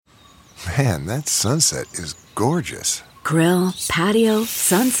Man, that sunset is gorgeous. Grill, patio,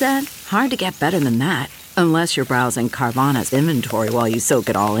 sunset. Hard to get better than that. Unless you're browsing Carvana's inventory while you soak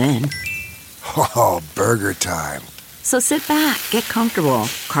it all in. Oh, burger time. So sit back, get comfortable.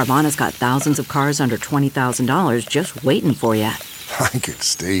 Carvana's got thousands of cars under $20,000 just waiting for you. I could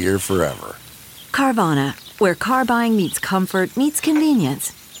stay here forever. Carvana, where car buying meets comfort meets convenience.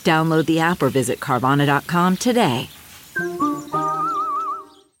 Download the app or visit Carvana.com today.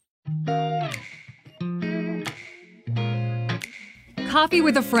 Coffee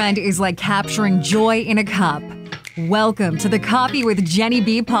with a friend is like capturing joy in a cup. Welcome to the Coffee with Jenny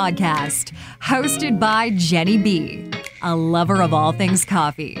B podcast, hosted by Jenny B, a lover of all things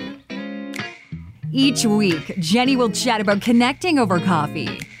coffee. Each week, Jenny will chat about connecting over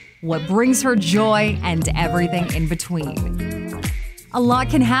coffee, what brings her joy, and everything in between. A lot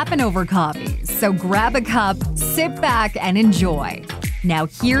can happen over coffee, so grab a cup, sit back, and enjoy. Now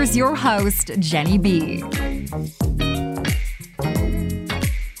here's your host, Jenny B.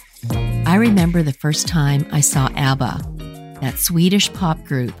 I remember the first time I saw ABBA. That Swedish pop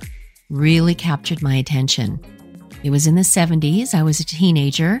group really captured my attention. It was in the 70s. I was a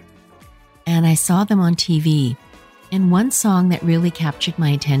teenager, and I saw them on TV. And one song that really captured my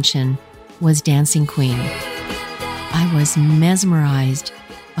attention was Dancing Queen. I was mesmerized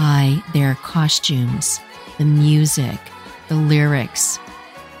by their costumes, the music, the lyrics,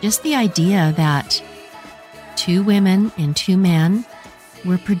 just the idea that two women and two men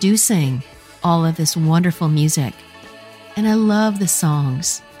were producing all of this wonderful music. And I love the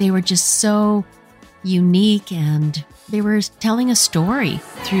songs. They were just so unique, and they were telling a story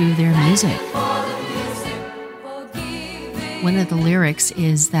through their music. One of the lyrics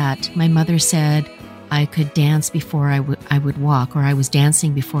is that my mother said I could dance before I would walk, or I was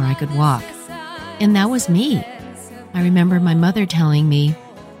dancing before I could walk. And that was me. I remember my mother telling me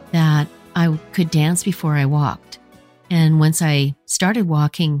that I could dance before I walked. And once I started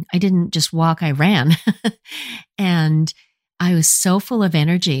walking, I didn't just walk, I ran. And I was so full of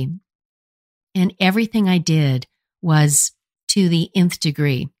energy. And everything I did was to the nth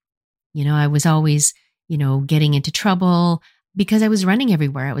degree. You know, I was always, getting into trouble because I was running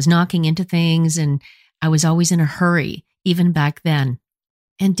everywhere. I was knocking into things, and I was always in a hurry, even back then.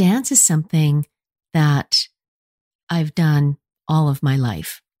 And dance is something that I've done all of my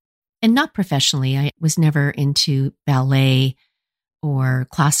life. And not professionally. I was never into ballet or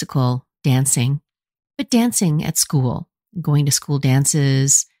classical dancing, but dancing at school, going to school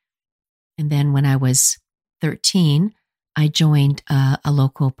dances. And then when I was 13, I joined a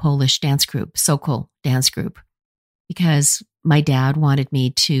local Polish dance group, Sokol dance group, because my dad wanted me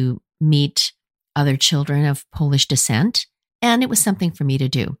to meet other children of Polish descent. And it was something for me to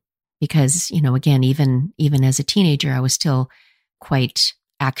do because, again, even as a teenager, I was still quite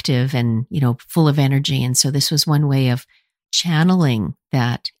active and, full of energy. And so this was one way of channeling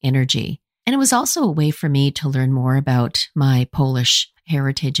that energy. And it was also a way for me to learn more about my Polish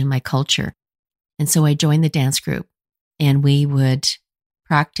heritage and my culture. And so I joined the dance group, and we would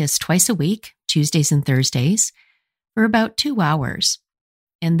practice twice a week, Tuesdays and Thursdays, for about 2 hours.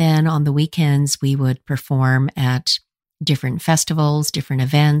 And then on the weekends, we would perform at different festivals, different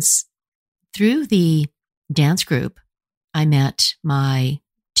events. Through the dance group, I met my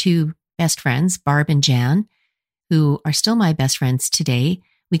two best friends, Barb and Jan, who are still my best friends today.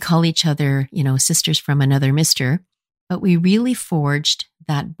 We call each other, sisters from another mister, but we really forged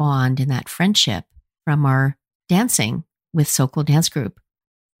that bond and that friendship from our dancing with Sokol Dance Group.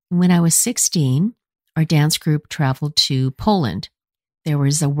 When I was 16, our dance group traveled to Poland. There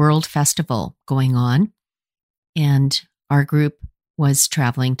was a world festival going on, and our group was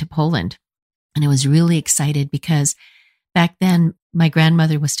traveling to Poland. And I was really excited because back then, my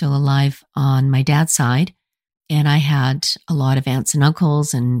grandmother was still alive on my dad's side, and I had a lot of aunts and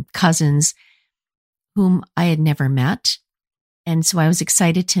uncles and cousins whom I had never met. And so I was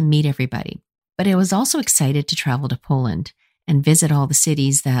excited to meet everybody. But I was also excited to travel to Poland and visit all the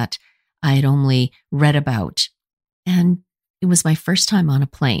cities that I had only read about. And it was my first time on a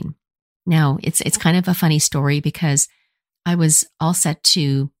plane. Now, it's kind of a funny story because I was all set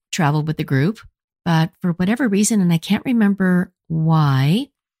to travel with the group, but for whatever reason, and I can't remember why,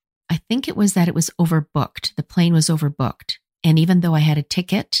 I think it was that it was overbooked. The plane was overbooked. And even though I had a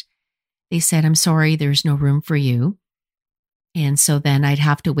ticket, they said, "I'm sorry, there's no room for you." And so then I'd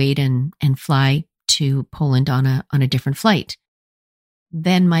have to wait and fly to Poland on a different flight.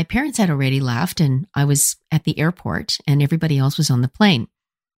 Then my parents had already left, and I was at the airport, and everybody else was on the plane.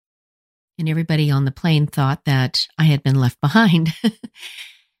 And everybody on the plane thought that I had been left behind.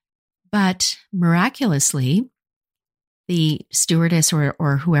 But miraculously, the stewardess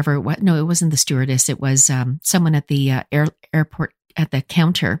or whoever, no, it wasn't the stewardess. It was someone at the airport at the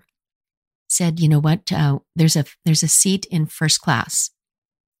counter said, you know what, there's a seat in first class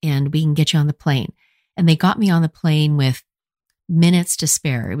and we can get you on the plane. And they got me on the plane with minutes to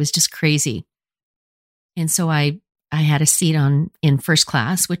spare. It was just crazy. And so I had a seat in first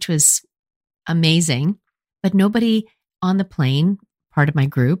class, which was amazing, but nobody on the plane, part of my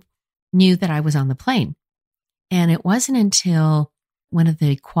group, knew that I was on the plane. And it wasn't until one of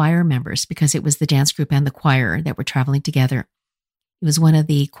the choir members, because it was the dance group and the choir that were traveling together. It was one of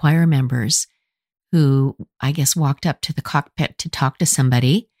the choir members who, I guess, walked up to the cockpit to talk to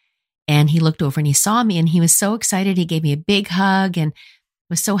somebody. And he looked over and he saw me and he was so excited. He gave me a big hug and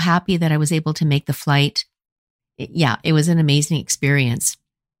was so happy that I was able to make the flight. It was an amazing experience.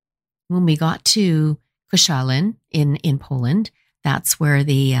 When we got to Koszalin in Poland, that's where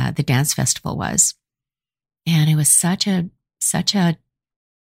the dance festival was. And it was such an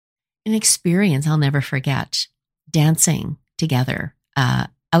experience I'll never forget, dancing together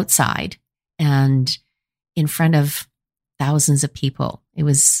outside and in front of thousands of people. It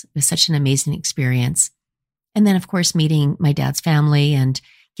was such an amazing experience. And then, of course, meeting my dad's family and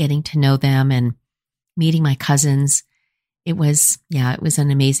getting to know them and meeting my cousins. It was an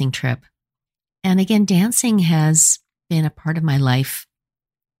amazing trip. And again, dancing has been a part of my life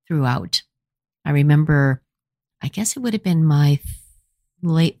throughout. I remember, I guess it would have been my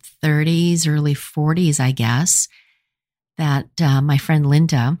late 30s, early 40s, I guess, that my friend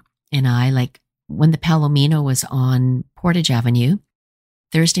Linda and I, like when the Palomino was on Portage Avenue,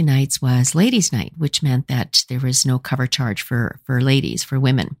 Thursday nights was ladies' night, which meant that there was no cover charge for ladies, for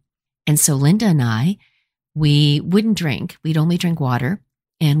women. And so Linda and I, we wouldn't drink. We'd only drink water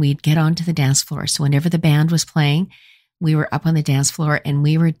and we'd get onto the dance floor. So whenever the band was playing, we were up on the dance floor and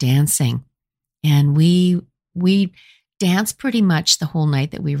we were dancing. And we danced pretty much the whole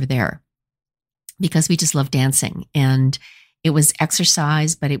night that we were there because we just loved dancing. And it was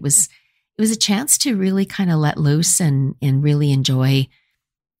exercise, but it was a chance to really kind of let loose and really enjoy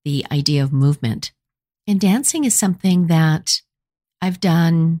the idea of movement. And dancing is something that I've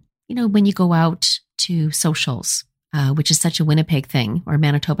done, when you go out to socials, which is such a Winnipeg thing or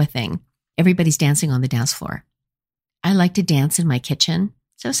Manitoba thing, everybody's dancing on the dance floor. I like to dance in my kitchen.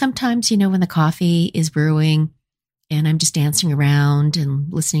 So sometimes, when the coffee is brewing and I'm just dancing around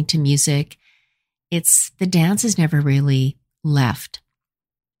and listening to music, the dance is never really left.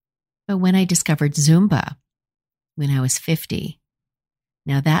 But when I discovered Zumba when I was 50,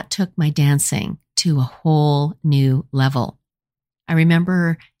 now that took my dancing to a whole new level. I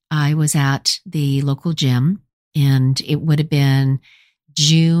remember I was at the local gym and it would have been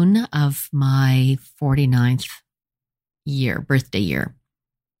June of my 49th birthday year.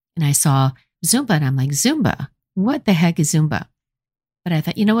 And I saw Zumba and I'm like, Zumba? What the heck is Zumba? But I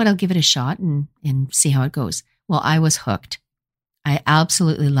thought, you know what, I'll give it a shot and see how it goes. Well, I was hooked. I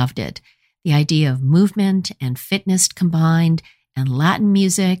absolutely loved it. The idea of movement and fitness combined and Latin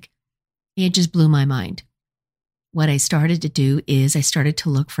music, it just blew my mind. What I started to do is I started to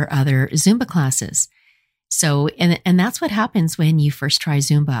look for other Zumba classes. So, and that's what happens when you first try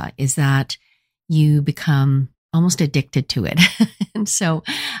Zumba, is that you become almost addicted to it. And so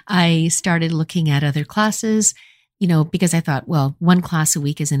I started looking at other classes, because I thought, well, one class a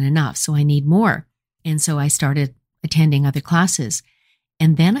week isn't enough, so I need more. And so I started attending other classes.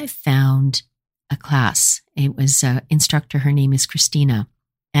 And then I found a class. It was an instructor. Her name is Christina.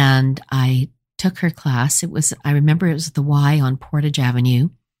 And I took her class. I remember it was the Y on Portage Avenue.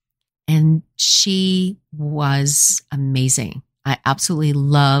 And she was amazing. I absolutely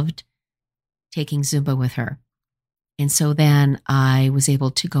loved taking Zumba with her. And so then I was able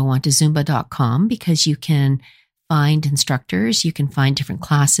to go onto Zumba.com because you can find instructors, you can find different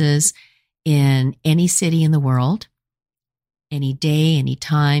classes in any city in the world, any day, any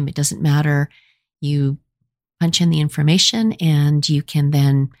time, it doesn't matter. You punch in the information and you can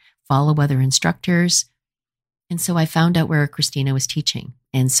then follow other instructors. And so I found out where Christina was teaching.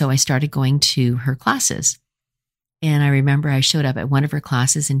 And so I started going to her classes. And I remember I showed up at one of her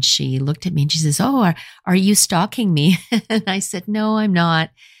classes and she looked at me and she says, "Oh, are you stalking me?" And I said, "No, I'm not.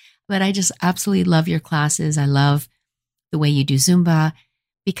 But I just absolutely love your classes. I love the way you do Zumba,"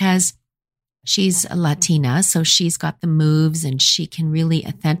 because she's a Latina. So she's got the moves and she can really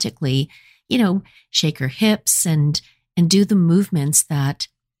authentically, shake her hips and do the movements that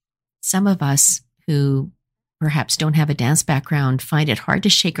some of us who perhaps don't have a dance background find it hard to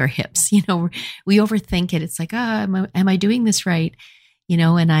shake our hips. We overthink it. It's like, am I doing this right?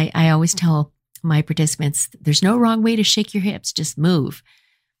 And I always tell my participants, there's no wrong way to shake your hips, just move.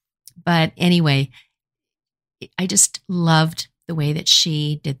 But anyway, I just loved the way that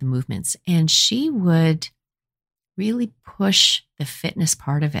she did the movements, and she would really push the fitness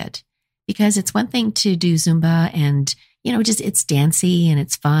part of it, because it's one thing to do Zumba and, just it's dancey and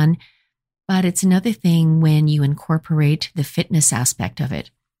it's fun, but it's another thing when you incorporate the fitness aspect of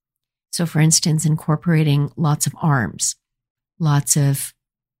it. So for instance, incorporating lots of arms, lots of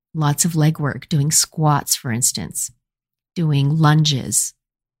leg work, doing squats, for instance, doing lunges,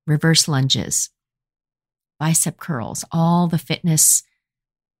 reverse lunges, bicep curls, all the fitness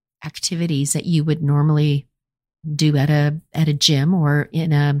activities that you would normally do at a gym or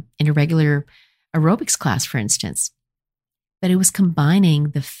in a regular aerobics class, for instance. But it was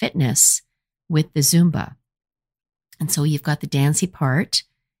combining the fitness with the Zumba. And so you've got the dancey part,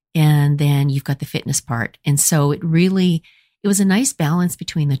 and then you've got the fitness part. And so it was a nice balance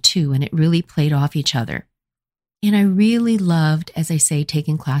between the two, and it really played off each other. And I really loved, as I say,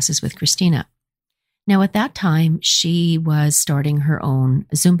 taking classes with Christina. Now, at that time, she was starting her own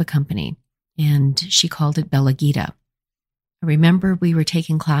Zumba company, and she called it Bella Gita. I remember we were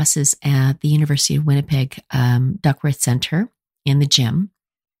taking classes at the University of Winnipeg Duckworth Center in the gym,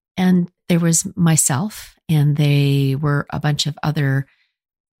 and there was myself, and they were a bunch of other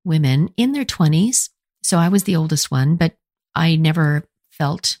women in their 20s. So I was the oldest one, but I never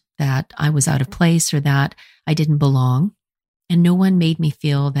felt that I was out of place or that I didn't belong. And no one made me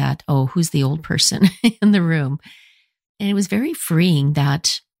feel that, oh, who's the old person in the room? And it was very freeing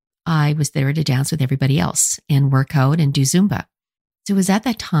that I was there to dance with everybody else and work out and do Zumba. So it was at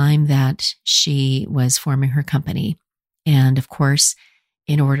that time that she was forming her company. And of course,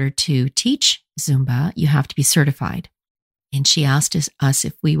 in order to teach Zumba, you have to be certified. And she asked us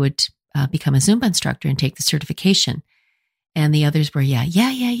if we would become a Zumba instructor and take the certification. And the others were, yeah.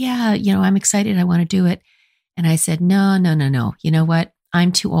 I'm excited. I want to do it. And I said, no. You know what?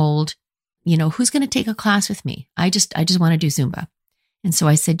 I'm too old. Who's going to take a class with me? I just want to do Zumba. And so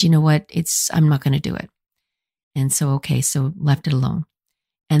I said, you know what? I'm not going to do it. And so left it alone.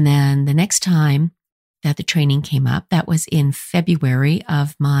 And then the next time that the training came up, that was in February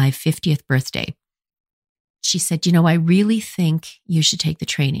of my 50th birthday. She said, I really think you should take the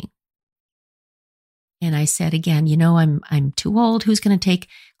training. And I said, again, I'm too old. Who's going to take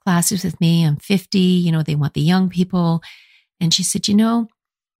classes with me? I'm 50. They want the young people. And she said,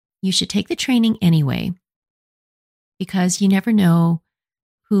 you should take the training anyway, because you never know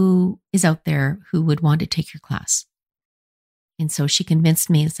who is out there who would want to take your class. And so she convinced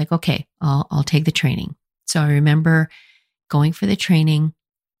me. It's like, okay, I'll take the training. So I remember going for the training.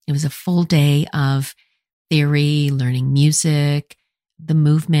 It was a full day of theory, learning music, the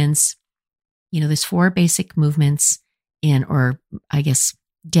movements. There's 4 basic movements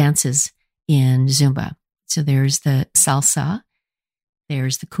dances in Zumba. So there's the salsa,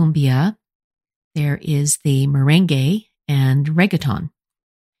 there's the cumbia, there is the merengue, and reggaeton.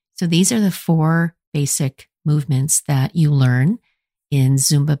 So these are the 4 basic movements that you learn in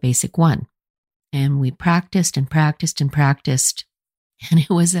Zumba Basic 1. And we practiced and practiced and practiced. And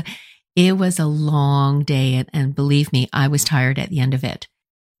it was a long day. And believe me, I was tired at the end of it.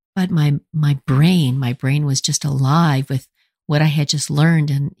 But my brain was just alive with what I had just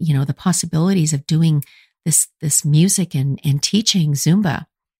learned, and, the possibilities of doing this music and teaching Zumba.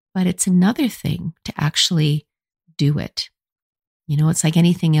 But it's another thing to actually do it. It's like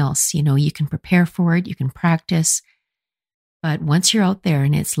anything else. You can prepare for it, you can practice, but once you're out there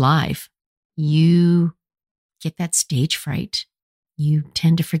and it's live, you get that stage fright. You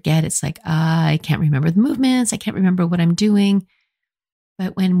tend to forget. It's like, I can't remember the movements. I can't remember what I'm doing.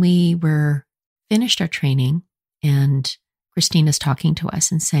 But when we were finished our training and Christina's talking to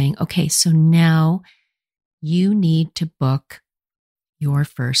us and saying, okay, so now you need to book your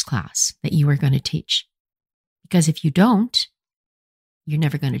first class that you are going to teach. Because if you don't, you're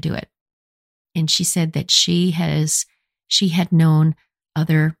never going to do it. And she said that she had known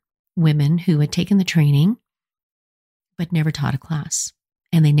other women who had taken the training, but never taught a class.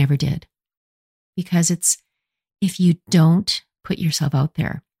 And they never did. Because if you don't put yourself out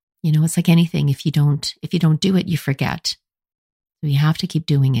there, it's like anything. If you don't do it, you forget. So you have to keep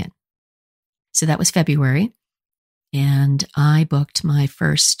doing it. So that was February. And I booked my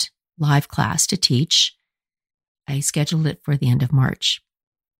first live class to teach. I scheduled it for the end of March.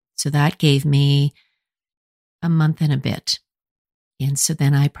 So that gave me a month and a bit. And so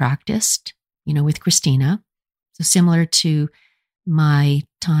then I practiced, with Christina. So similar to my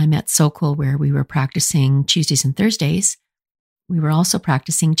time at Sokol, where we were practicing Tuesdays and Thursdays, we were also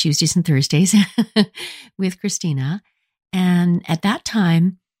practicing Tuesdays and Thursdays with Christina. And at that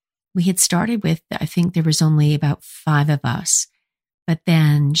time, we had started with, I think there was only about 5 of us. But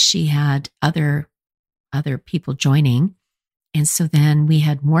then she had other other people joining. And so then we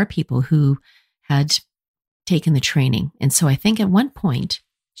had more people who had taken the training. And so I think at one point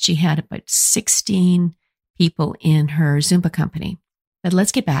she had about 16 people in her Zumba company. But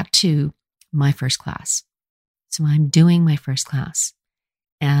let's get back to my first class. So I'm doing my first class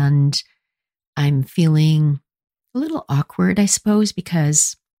and I'm feeling a little awkward, I suppose,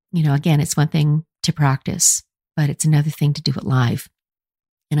 because, again, it's one thing to practice, but it's another thing to do it live.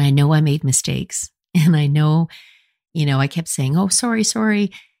 And I know I made mistakes, and I know, I kept saying, "Oh,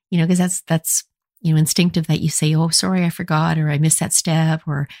 sorry," because that's instinctive that you say, "Oh, sorry, I forgot," or "I missed that step,"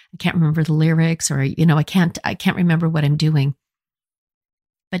 or "I can't remember the lyrics," or, I can't remember what I'm doing.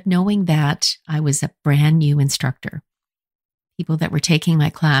 But knowing that I was a brand new instructor, people that were taking my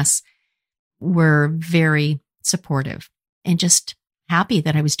class were very supportive and just happy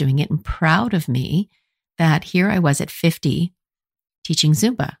that I was doing it and proud of me that here I was at 50 teaching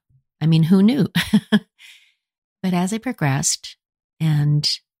Zumba. I mean, who knew? But as I progressed and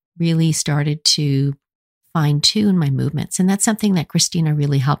really started to fine tune my movements, and that's something that Christina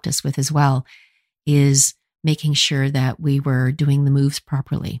really helped us with as well, is making sure that we were doing the moves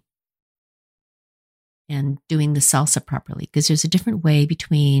properly and doing the salsa properly, because there's a different way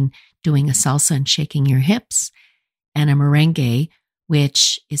between doing a salsa and shaking your hips and a merengue,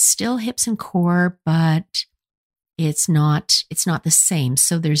 which is still hips and core, but it's not the same.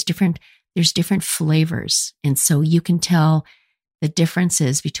 So there's different flavors. And so you can tell the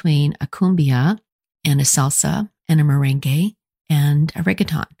differences between a cumbia and a salsa and a merengue and a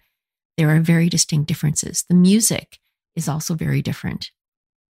reggaeton. There are very distinct differences. The music is also very different.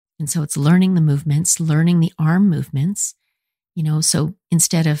 And so it's learning the movements, learning the arm movements, so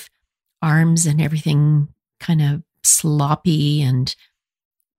instead of arms and everything kind of sloppy and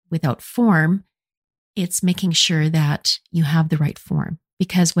without form, it's making sure that you have the right form,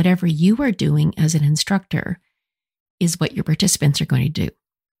 because whatever you are doing as an instructor is what your participants are going to do.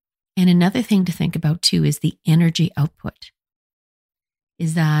 And another thing to think about too is the energy output.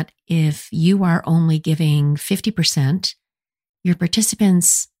 Is that if you are only giving 50%, your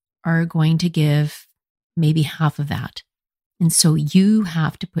participants are going to give maybe half of that. And so you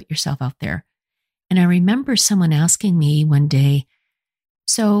have to put yourself out there. And I remember someone asking me one day,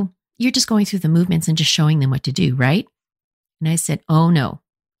 "So you're just going through the movements and just showing them what to do, right?" And I said, oh no.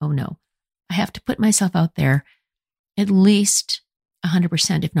 I have to put myself out there at least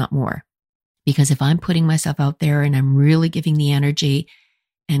 100%, if not more. Because if I'm putting myself out there and I'm really giving the energy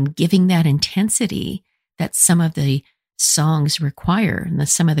and giving that intensity that some of the songs require and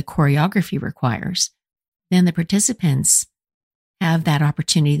some of the choreography requires, then the participants have that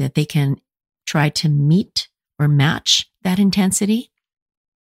opportunity that they can try to meet or match that intensity,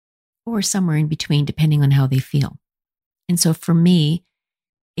 or somewhere in between, depending on how they feel. And so for me,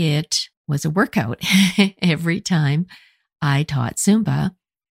 it was a workout every time I taught Zumba,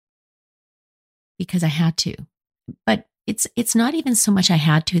 because I had to. But it's not even so much I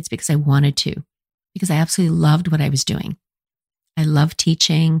had to, it's because I wanted to, because I absolutely loved what I was doing. I loved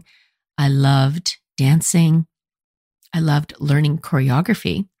teaching. I loved dancing. I loved learning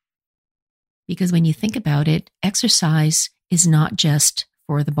choreography, because when you think about it, exercise is not just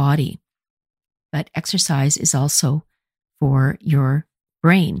for the body, but exercise is also for your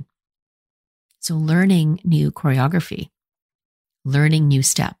brain. So learning new choreography, learning new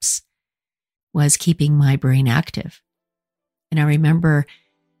steps was keeping my brain active. And I remember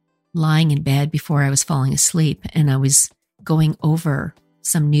lying in bed before I was falling asleep, and I was going over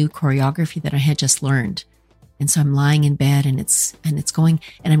some new choreography that I had just learned. And so I'm lying in bed and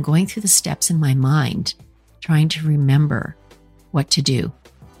I'm going through the steps in my mind, trying to remember what to do.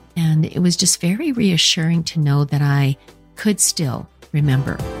 And it was just very reassuring to know that I could still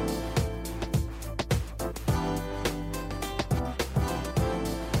remember.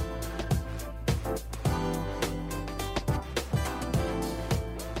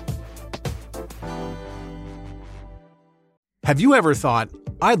 Have you ever thought,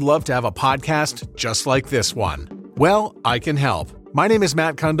 I'd love to have a podcast just like this one? Well, I can help. My name is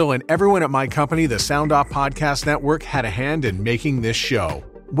Matt Kundle, and everyone at my company, the Sound Off Podcast Network, had a hand in making this show.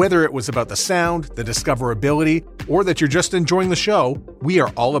 Whether it was about the sound, the discoverability, or that you're just enjoying the show, we are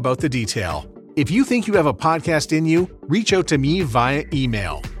all about the detail. If you think you have a podcast in you, reach out to me via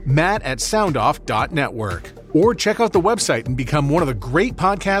email, matt@soundoff.network, or check out the website and become one of the great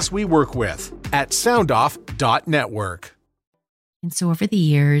podcasts we work with at soundoff.network. And so over the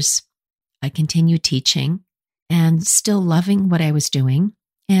years, I continued teaching and still loving what I was doing.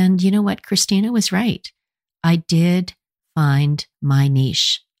 And you know what? Christina was right. I did find my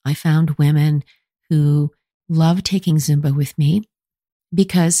niche. I found women who loved taking Zumba with me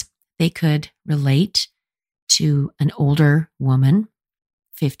because they could relate to an older woman,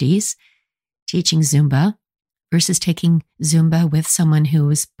 50s, teaching Zumba versus taking Zumba with someone who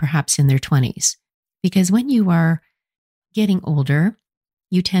is perhaps in their 20s. Because when you are getting older,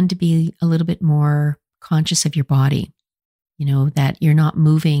 you tend to be a little bit more conscious of your body, that you're not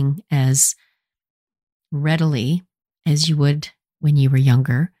moving as readily as you would when you were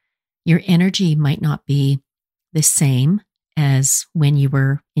younger. Your energy might not be the same as when you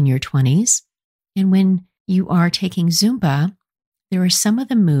were in your 20s. And when you are taking Zumba, there are some of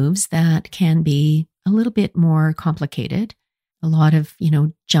the moves that can be a little bit more complicated. A lot of,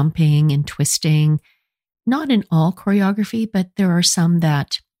 jumping and twisting, not in all choreography, but there are some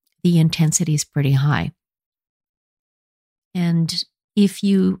that the intensity is pretty high. And if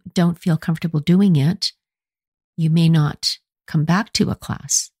you don't feel comfortable doing it, you may not come back to a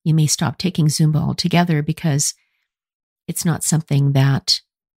class. You may stop taking Zumba altogether because it's not something that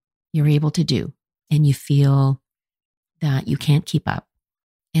you're able to do and you feel that you can't keep up.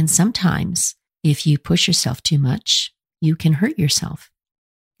 And sometimes if you push yourself too much, you can hurt yourself.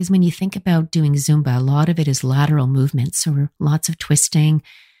 Because when you think about doing Zumba, a lot of it is lateral movements. So lots of twisting,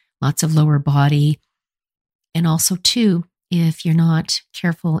 lots of lower body. And also too, if you're not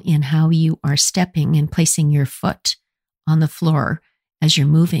careful in how you are stepping and placing your foot on the floor as you're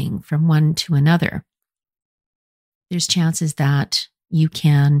moving from one to another, there's chances that you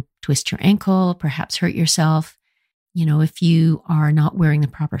can twist your ankle, perhaps hurt yourself. If you are not wearing the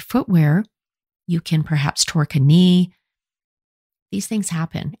proper footwear, you can perhaps torque a knee. These things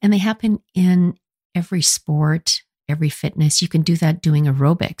happen, and they happen in every sport, every fitness. You can do that doing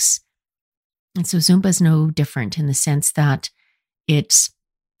aerobics. And so Zumba is no different in the sense that it's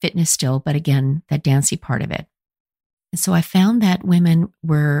fitness still, but again, that dancey part of it. And so I found that women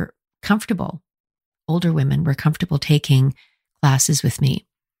were comfortable, older women were comfortable taking classes with me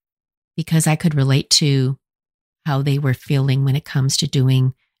because I could relate to how they were feeling when it comes to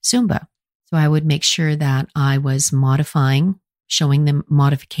doing Zumba. So I would make sure that I was modifying, showing them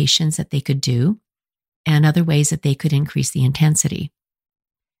modifications that they could do and other ways that they could increase the intensity,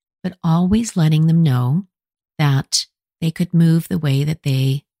 but always letting them know that they could move the way that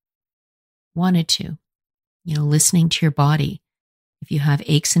they wanted to, listening to your body. If you have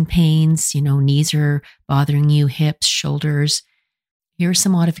aches and pains, knees are bothering you, hips, shoulders, here are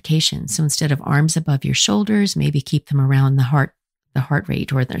some modifications. So instead of arms above your shoulders, maybe keep them around the heart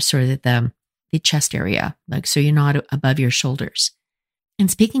rate or the chest area, so you're not above your shoulders.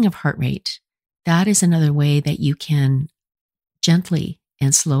 And speaking of heart rate, that is another way that you can gently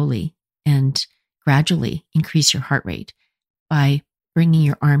and slowly and gradually increase your heart rate by bringing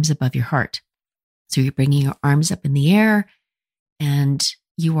your arms above your heart. So you're bringing your arms up in the air and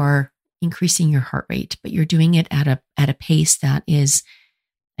you are increasing your heart rate, but you're doing it at a pace that is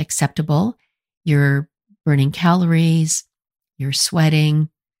acceptable. You're burning calories, you're sweating,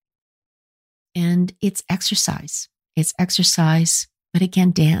 and it's exercise. It's exercise, but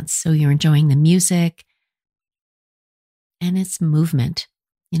again, dance. So you're enjoying the music and it's movement.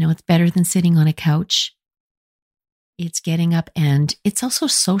 It's better than sitting on a couch. It's getting up, and it's also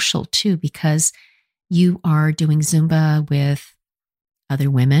social too, because you are doing Zumba with other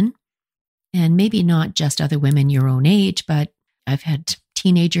women, and maybe not just other women your own age, but I've had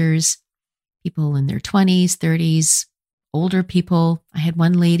teenagers, people in their 20s, 30s, older people. I had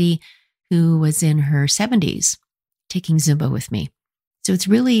one lady who was in her 70s taking Zumba with me. So it's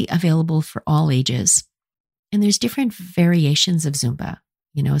really available for all ages. And there's different variations of Zumba,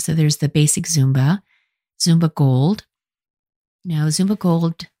 so there's the basic Zumba, Zumba Gold. Now, Zumba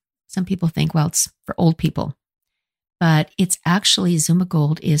Gold, some people think, well, it's for old people, but it's actually Zumba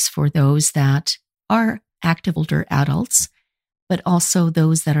Gold is for those that are active older adults, but also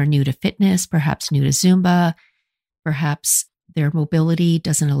those that are new to fitness, perhaps new to Zumba, perhaps their mobility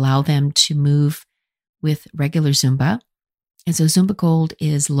doesn't allow them to move with regular Zumba. And so Zumba Gold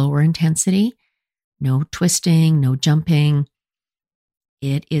is lower intensity, no twisting, no jumping.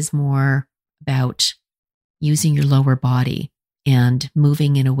 It is more about using your lower body and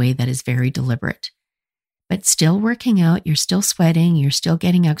moving in a way that is very deliberate, but still working out. You're still sweating. You're still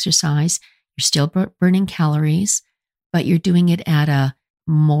getting exercise. You're still burning calories, but you're doing it at a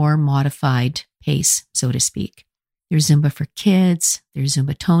more modified pace, so to speak. There's Zumba for kids. There's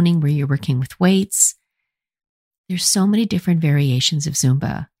Zumba toning where you're working with weights. There's so many different variations of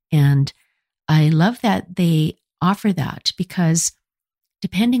Zumba. And I love that they offer that because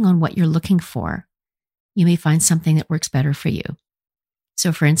depending on what you're looking for, you may find something that works better for you.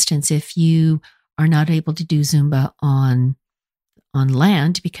 So for instance, if you are not able to do Zumba on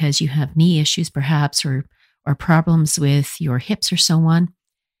land because you have knee issues perhaps or problems with your hips or so on,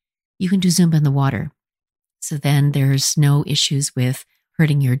 you can do Zumba in the water. So then there's no issues with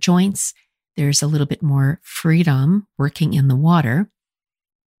hurting your joints. There's a little bit more freedom working in the water.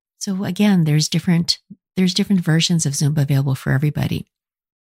 So again, there's different versions of Zumba available for everybody.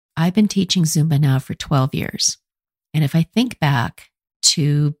 I've been teaching Zumba now for 12 years. And if I think back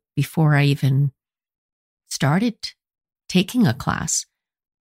to before I even started taking a class,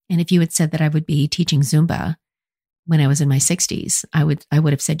 and if you had said that I would be teaching Zumba when I was in my 60s, I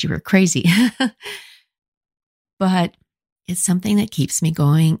would have said you were crazy. But it's something that keeps me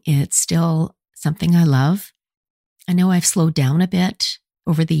going. It's still something I love. I know I've slowed down a bit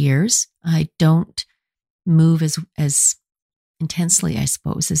over the years. I don't move as intensely, I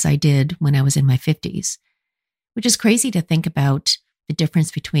suppose, as I did when I was in my 50s, which is crazy to think about the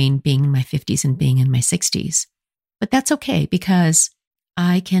difference between being in my 50s and being in my 60s. But that's okay, because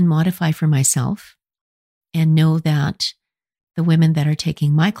I can modify for myself and know that the women that are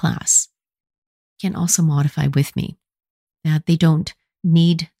taking my class can also modify with me, that they don't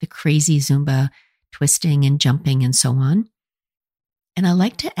need the crazy Zumba twisting and jumping and so on. And I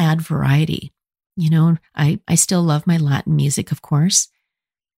like to add variety. You know, I still love my Latin music, of course,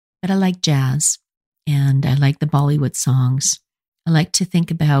 but I like jazz and I like the Bollywood songs. I like to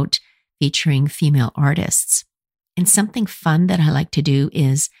think about featuring female artists. And something fun that I like to do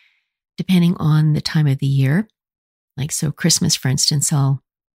is, depending on the time of the year, like so Christmas, for instance, I'll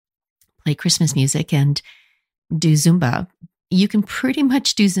play Christmas music and do Zumba. You can pretty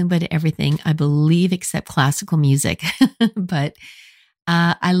much do Zumba to everything, I believe, except classical music. But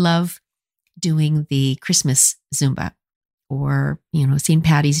I love doing the Christmas Zumba, or, you know, St.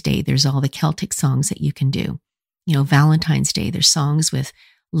 Paddy's Day, there's all the Celtic songs that you can do. You know, Valentine's Day, there's songs with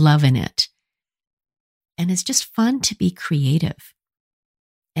love in it. And it's just fun to be creative.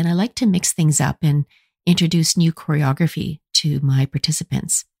 And I like to mix things up and introduce new choreography to my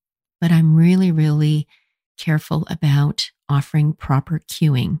participants. But I'm really, really careful about offering proper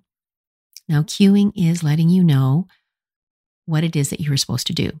cueing. Now, cueing is letting you know what it is that you were supposed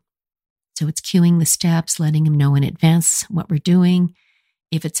to do. So it's cueing the steps, letting them know in advance what we're doing.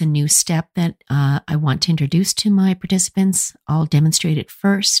 If it's a new step that I want to introduce to my participants, I'll demonstrate it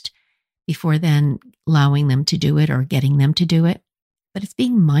first before then allowing them to do it or getting them to do it. But it's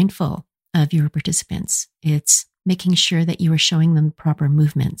being mindful of your participants. It's making sure that you are showing them proper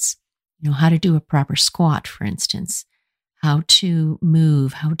movements. You know, how to do a proper squat, for instance, how to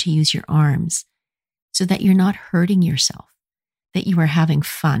move, how to use your arms, so that you're not hurting yourself, that you are having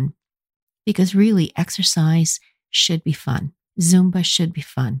fun. Because really, exercise should be fun. Zumba should be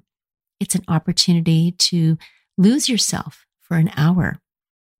fun. It's an opportunity to lose yourself for an hour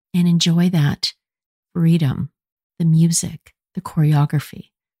and enjoy that freedom, the music, the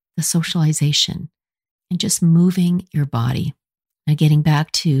choreography, the socialization, and just moving your body. Now, getting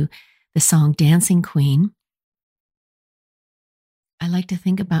back to the song Dancing Queen, I like to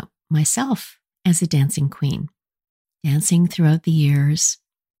think about myself as a dancing queen, dancing throughout the years.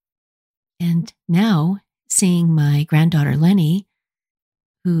 And now seeing my granddaughter Lenny,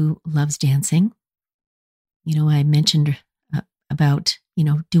 who loves dancing. You know, I mentioned about, you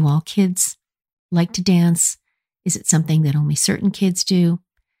know, do all kids like to dance? Is it something that only certain kids do?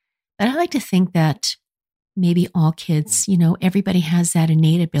 But I like to think that maybe all kids, you know, everybody has that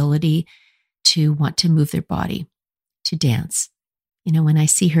innate ability to want to move their body, to dance. You know, when I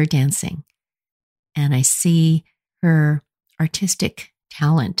see her dancing and I see her artistic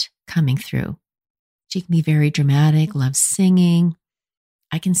talent coming through, she can be very dramatic, loves singing.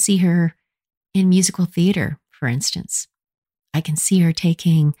 I can see her in musical theater, for instance. I can see her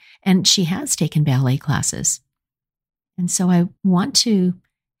taking, and she has taken ballet classes. And so I want to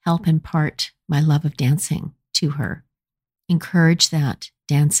help impart my love of dancing to her, encourage that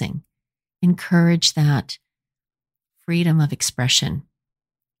dancing, encourage that freedom of expression,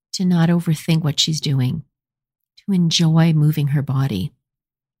 to not overthink what she's doing, to enjoy moving her body,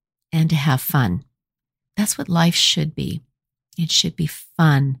 and to have fun. That's what life should be. It should be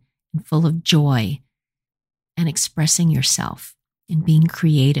fun and full of joy and expressing yourself and being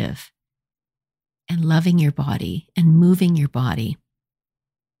creative and loving your body and moving your body.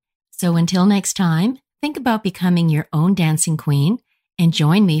 So until next time, think about becoming your own dancing queen and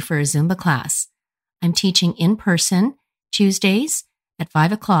join me for a Zumba class. I'm teaching in person Tuesdays at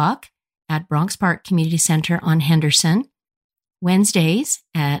 5 o'clock at Bronx Park Community Center on Henderson, Wednesdays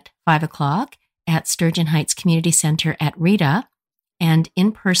at 5 o'clock at Sturgeon Heights Community Center at Rita, and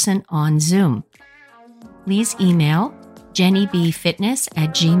in person on Zoom. Please email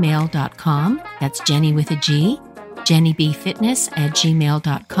jennybfitness@gmail.com. That's Jenny with a G,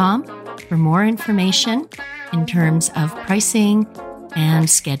 jennybfitness@gmail.com for more information in terms of pricing and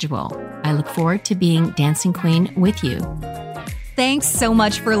schedule. I look forward to being Dancing Queen with you. Thanks so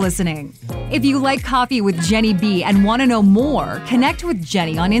much for listening. If you like Coffee with Jenny B and want to know more, connect with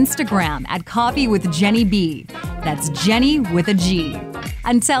Jenny on Instagram at Coffee with Jenny B. That's Jenny with a G.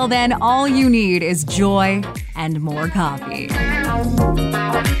 Until then, all you need is joy and more coffee.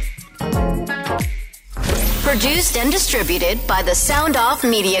 Produced and distributed by the Sound Off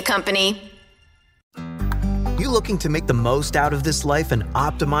Media Company. You looking to make the most out of this life and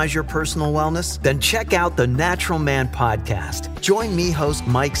optimize your personal wellness? Then check out the Natural Man Podcast. Join me, host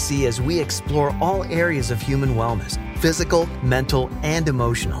Mike C., as we explore all areas of human wellness, physical, mental, and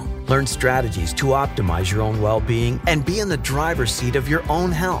emotional. Learn strategies to optimize your own well-being and be in the driver's seat of your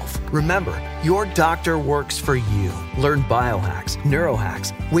own health. Remember, your doctor works for you. Learn biohacks,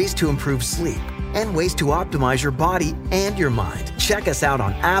 neurohacks, ways to improve sleep, and ways to optimize your body and your mind. Check us out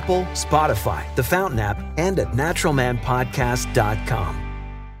on Apple, Spotify, the Fountain app, and at naturalmanpodcast.com.